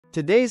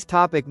Today's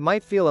topic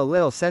might feel a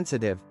little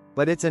sensitive,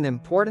 but it's an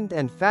important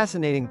and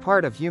fascinating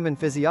part of human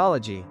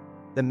physiology: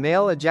 the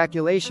male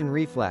ejaculation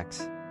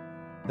reflex.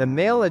 The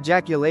male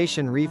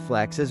ejaculation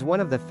reflex is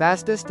one of the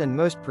fastest and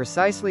most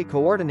precisely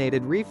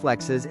coordinated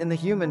reflexes in the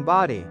human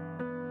body.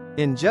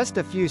 In just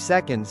a few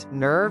seconds,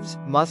 nerves,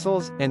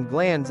 muscles, and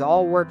glands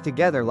all work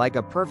together like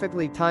a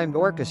perfectly timed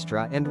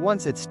orchestra, and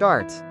once it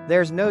starts,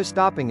 there's no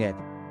stopping it.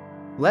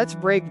 Let's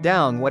break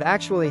down what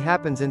actually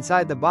happens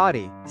inside the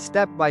body,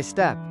 step by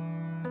step.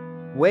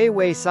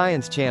 Way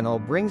Science Channel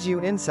brings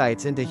you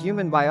insights into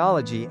human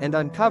biology and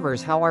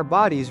uncovers how our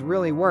bodies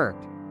really work.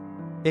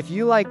 If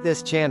you like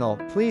this channel,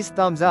 please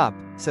thumbs up,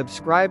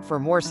 subscribe for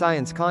more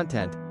science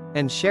content,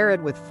 and share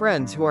it with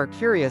friends who are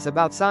curious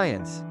about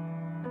science.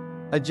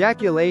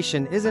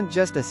 Ejaculation isn't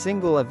just a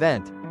single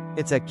event,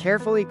 it's a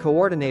carefully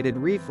coordinated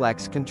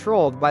reflex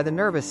controlled by the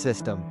nervous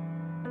system.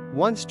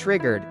 Once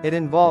triggered, it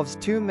involves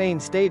two main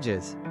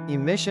stages: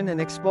 emission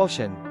and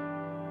expulsion.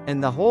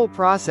 And the whole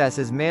process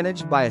is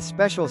managed by a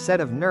special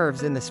set of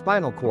nerves in the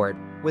spinal cord,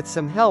 with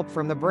some help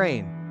from the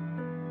brain.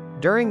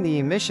 During the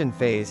emission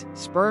phase,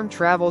 sperm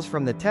travels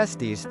from the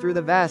testes through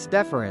the vas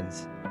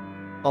deferens.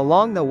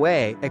 Along the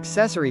way,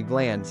 accessory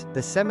glands,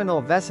 the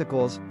seminal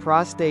vesicles,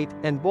 prostate,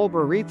 and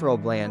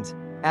bulbourethral glands,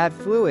 add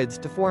fluids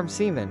to form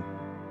semen.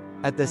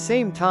 At the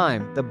same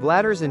time, the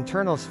bladder's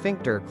internal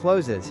sphincter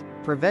closes,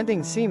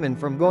 preventing semen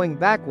from going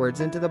backwards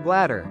into the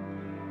bladder.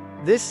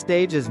 This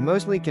stage is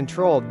mostly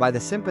controlled by the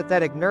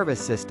sympathetic nervous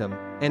system,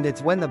 and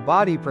it's when the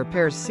body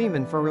prepares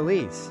semen for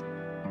release.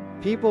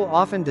 People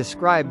often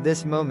describe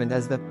this moment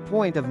as the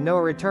point of no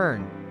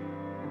return.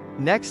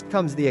 Next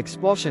comes the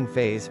expulsion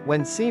phase,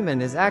 when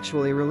semen is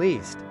actually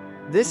released.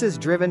 This is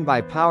driven by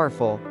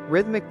powerful,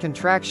 rhythmic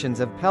contractions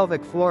of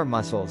pelvic floor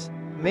muscles,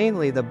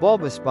 mainly the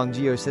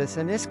bulbospongiosus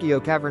and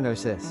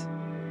ischiocavernosus.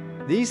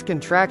 These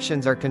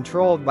contractions are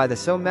controlled by the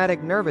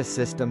somatic nervous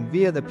system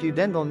via the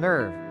pudendal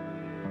nerve.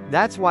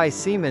 That's why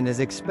semen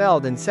is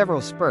expelled in several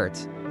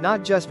spurts,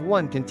 not just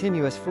one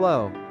continuous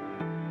flow.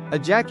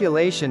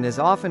 Ejaculation is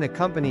often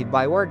accompanied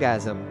by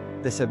orgasm,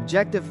 the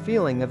subjective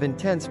feeling of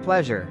intense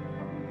pleasure.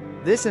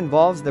 This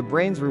involves the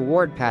brain's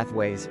reward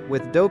pathways,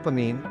 with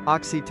dopamine,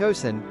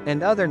 oxytocin,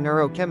 and other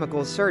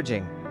neurochemicals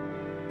surging.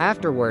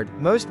 Afterward,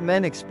 most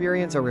men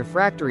experience a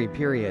refractory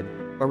period,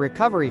 a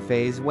recovery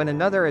phase when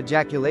another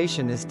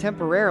ejaculation is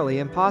temporarily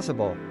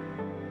impossible.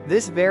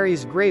 This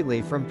varies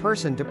greatly from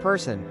person to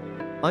person.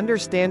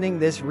 Understanding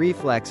this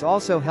reflex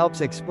also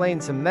helps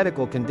explain some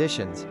medical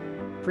conditions.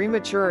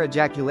 Premature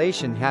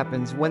ejaculation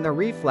happens when the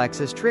reflex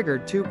is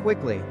triggered too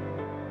quickly.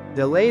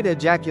 Delayed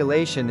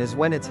ejaculation is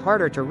when it's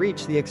harder to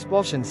reach the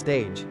expulsion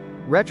stage.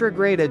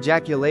 Retrograde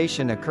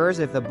ejaculation occurs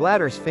if the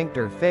bladder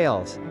sphincter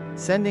fails,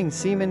 sending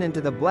semen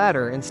into the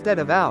bladder instead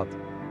of out.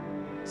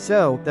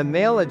 So, the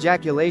male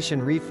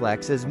ejaculation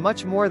reflex is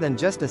much more than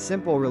just a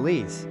simple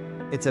release.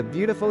 It's a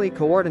beautifully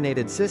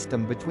coordinated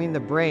system between the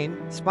brain,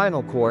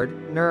 spinal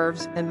cord,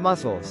 nerves, and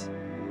muscles.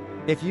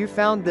 If you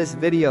found this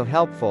video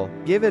helpful,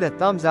 give it a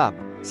thumbs up,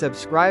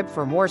 subscribe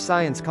for more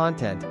science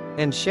content,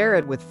 and share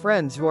it with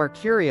friends who are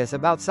curious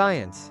about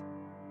science.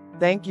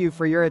 Thank you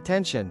for your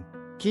attention.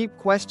 Keep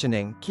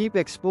questioning, keep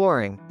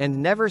exploring,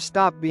 and never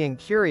stop being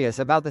curious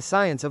about the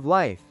science of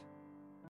life.